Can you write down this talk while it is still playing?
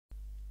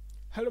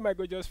Hello, my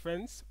gorgeous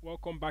friends.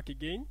 Welcome back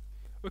again.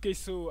 Okay,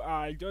 so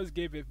I just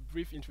gave a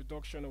brief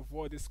introduction of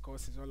what this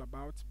course is all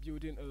about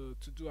building a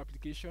to do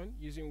application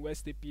using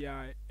REST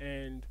API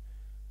and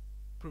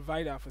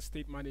provider for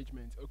state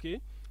management. Okay,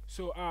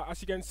 so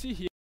as you can see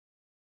here,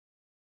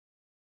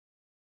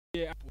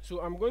 so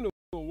I'm going to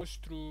walk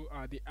through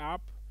the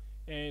app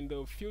and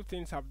a few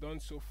things I've done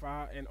so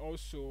far, and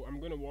also I'm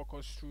going to walk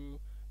us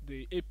through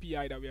the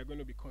API that we are going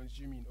to be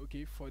consuming,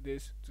 okay, for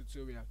this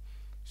tutorial.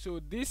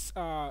 So this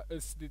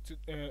is the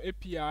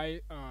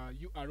API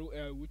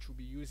URL which we'll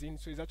be using.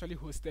 So it's actually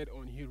hosted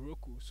on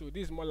Heroku. So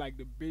this is more like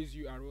the base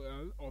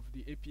URL of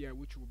the API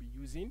which we'll be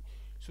using.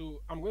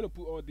 So I'm going to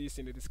put all this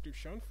in the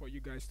description for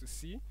you guys to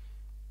see.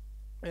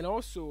 And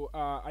also,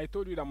 I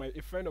told you that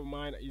a friend of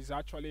mine was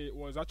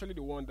actually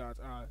the one that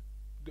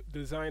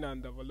designed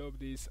and developed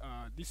this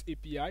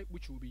API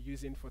which we'll be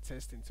using for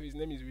testing. So his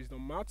name is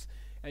Wisdom Matt,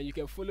 and you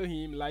can follow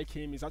him, like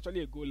him. He's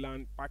actually a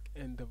Golang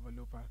backend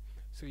developer.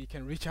 So you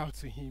can reach out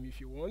to him if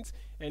you want,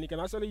 and you can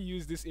actually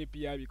use this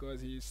API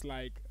because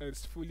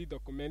it's fully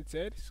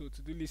documented. So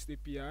to do list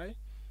API,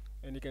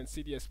 and you can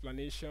see the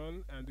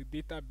explanation and the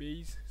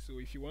database. So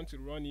if you want to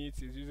run it,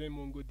 it's using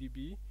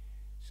MongoDB.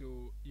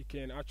 So you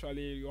can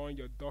actually run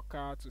your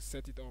Docker to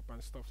set it up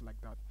and stuff like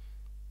that.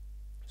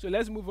 So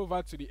let's move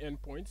over to the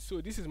endpoint.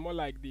 So this is more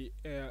like the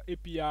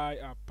API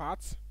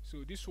part.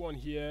 So this one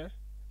here,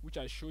 which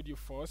I showed you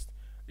first,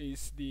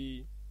 is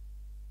the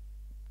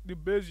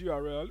base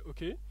URL.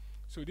 Okay,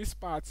 so this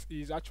part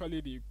is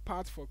actually the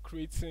part for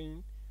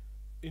creating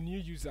a new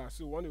user.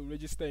 So we want to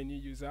register a new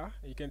user,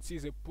 and you can see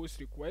it's a post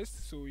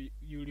request. So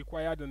you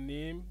require the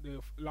name,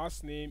 the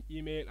last name,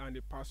 email, and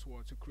the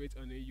password to create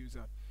a new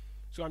user.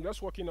 So I'm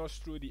just walking us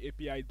through the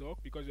API doc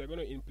because we're going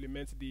to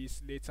implement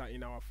this later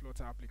in our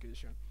Flutter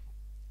application.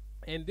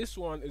 And this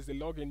one is the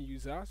login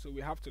user. So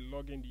we have to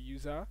log in the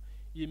user,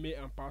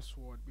 email, and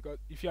password, because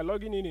if you're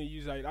logging in a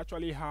user, it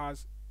actually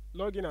has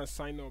login and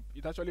sign up.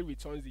 It actually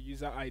returns the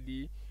user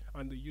ID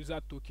and the user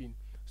token.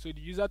 So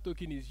the user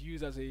token is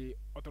used as a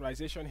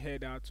authorization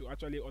header to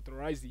actually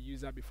authorize the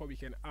user before we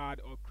can add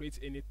or create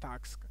any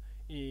task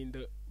in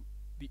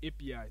the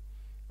API.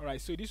 Alright,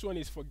 so this one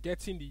is for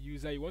getting the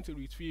user. You want to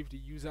retrieve the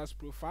user's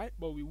profile,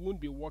 but we won't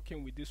be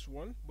working with this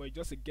one, but it's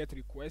just a get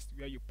request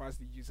where you pass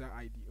the user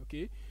ID.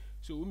 Okay,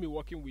 so we'll be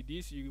working with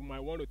this. You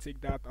might want to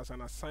take that as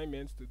an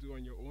assignment to do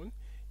on your own.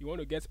 You want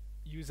to get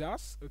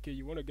users. Okay,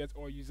 you want to get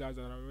all users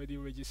that are already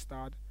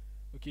registered.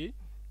 Okay,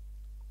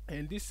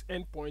 and this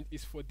endpoint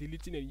is for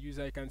deleting a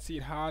user. You can see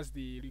it has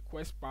the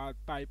request part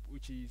type,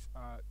 which is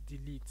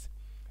delete.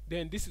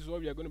 Then this is what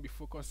we are going to be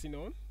focusing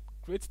on.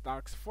 Create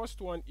tags. First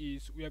one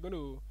is we are going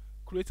to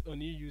create a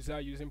new user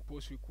using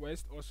post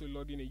request, also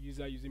log in a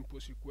user using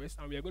post request,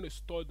 and we are going to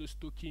store those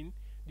tokens,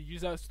 the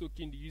user's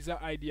token, the user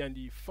ID, and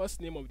the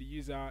first name of the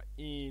user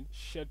in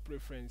shared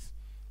preference.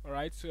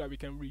 Alright, so that we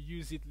can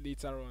reuse it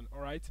later on.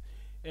 Alright,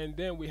 and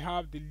then we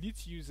have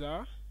delete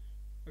user.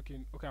 Okay,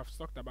 I've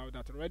talked about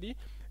that already.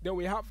 Then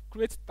we have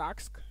create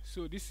task.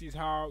 So this is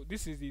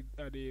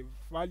the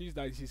values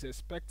that it is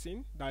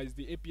expecting, that is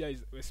the API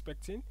is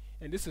expecting,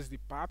 and this is the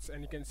path,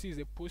 and you can see it's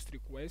a post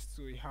request,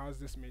 so it has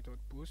this method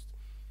post.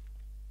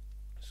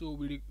 So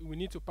we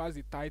need to pass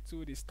the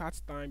title, the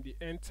start time, the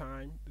end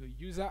time, the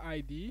user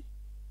ID.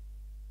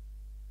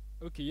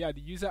 Okay, yeah,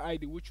 the user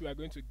ID which we are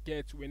going to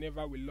get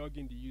whenever we log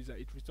in the user,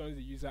 it returns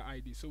the user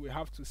ID. So we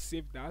have to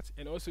save that,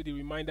 and also the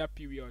reminder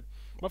period.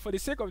 But for the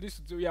sake of this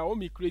tutorial, I won't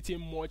be creating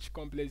much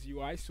complex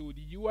UI. So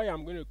the UI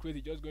I'm going to create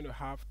is just going to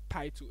have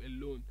title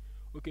alone.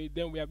 Okay,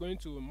 then we are going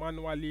to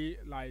manually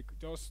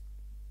just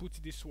put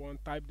this one,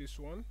 type this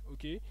one.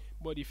 Okay,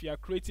 but if you are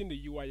creating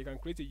the UI, you can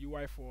create a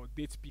UI for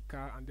date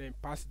picker and then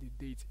pass the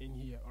date in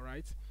here. All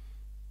right,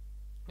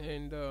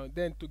 and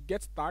then to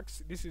get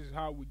tags, this is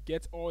how we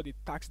get all the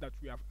tags that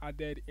we have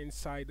added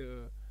inside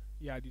the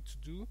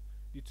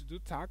to do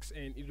tags,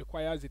 and it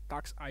requires the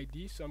tags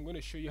ID. So I'm going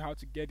to show you how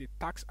to get the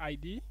tags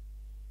ID.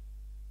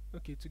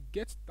 Okay, to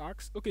get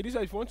tags, okay, this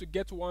is if you want to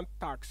get one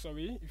tag.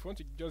 Sorry, if you want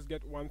to just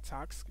get one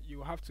tags,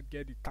 you have to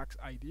get the tags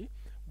ID.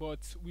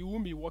 But we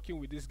won't be working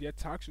with this get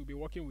tags, we'll be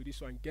working with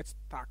this one, get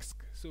tags.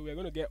 So we're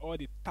going to get all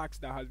the tags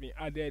that has been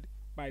added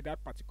by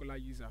that particular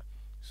user.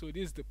 So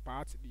this is the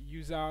part, the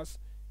users.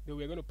 Then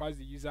we're going to pass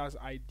the user's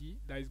ID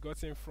that is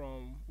gotten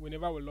from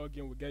whenever we log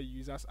in, we get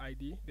user's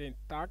ID, then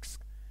tags,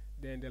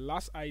 then the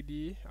last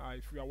ID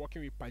if we are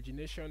working with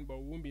pagination, but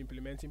we won't be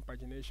implementing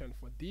pagination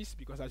for this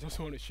because I just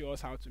want to show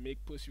us how to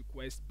make post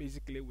requests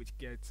basically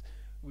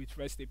with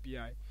REST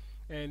API.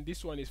 And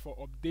this one is for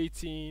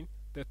updating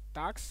the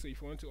tags. So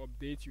if you want to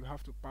update, you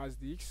have to pass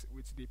this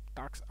with the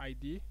tags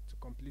ID to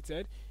complete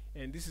it.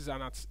 And this is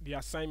the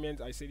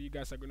assignment I said you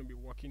guys are going to be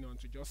working on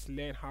to just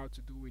learn how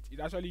to do it.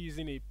 It's actually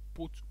using a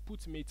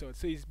put method.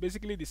 So it's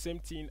basically the same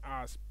thing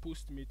as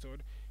post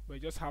method, but you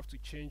just have to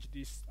change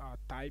this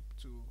type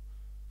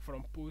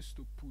from post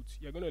to put.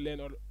 You're going to learn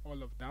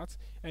all of that.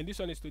 And this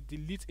one is to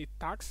delete a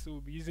tag. So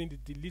we'll be using the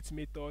delete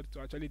method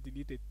to actually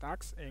delete a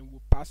tag, and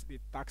we'll pass the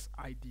tags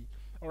ID.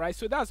 Alright,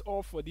 so that's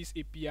all for this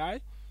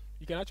API.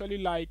 You can actually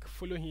like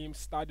follow him,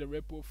 start the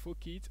repo,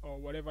 fork it, or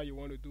whatever you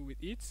want to do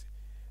with it.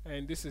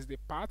 And this is the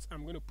part.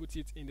 I'm going to put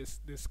it in the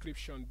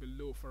description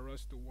below for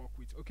us to work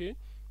with. Okay.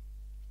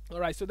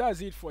 Alright, so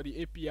that's it for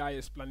the API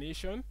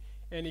explanation,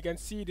 and you can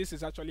see this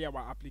is actually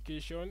our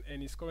application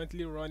and it's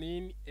currently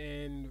running,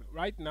 and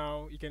right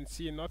now you can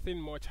see nothing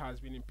much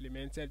has been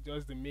implemented,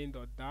 just the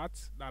main.dat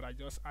that I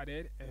just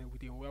added and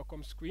with a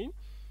welcome screen.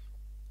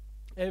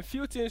 And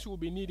few things we'll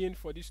be needing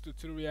for this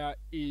tutorial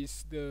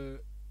is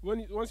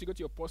once you go to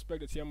your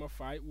prospect.yml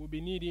file, we'll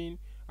be needing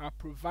a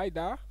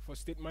provider for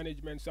state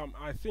management. So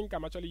I think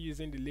I'm actually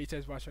using the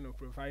latest version of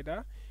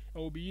provider, and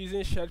we'll be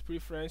using shared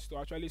preference to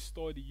actually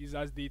store the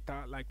user's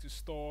data, like to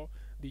store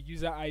the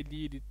user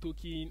ID, the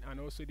token, and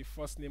also the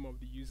first name of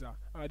the user.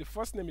 The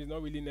first name is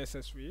not really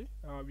necessary.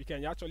 We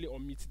can actually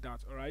omit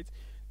that. All right.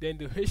 Then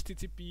the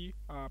HTTP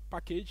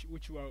package,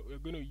 which we're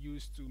going to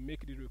use to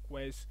make the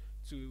request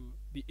to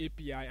the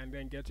API and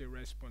then get a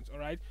response. All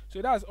right,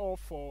 so that's all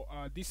for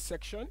this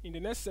section. In the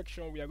next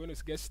section, we are going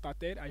to get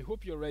started. I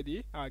hope you're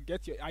ready.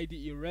 Get your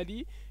IDE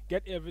ready,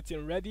 get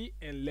everything ready,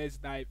 and let's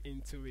dive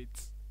into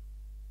it.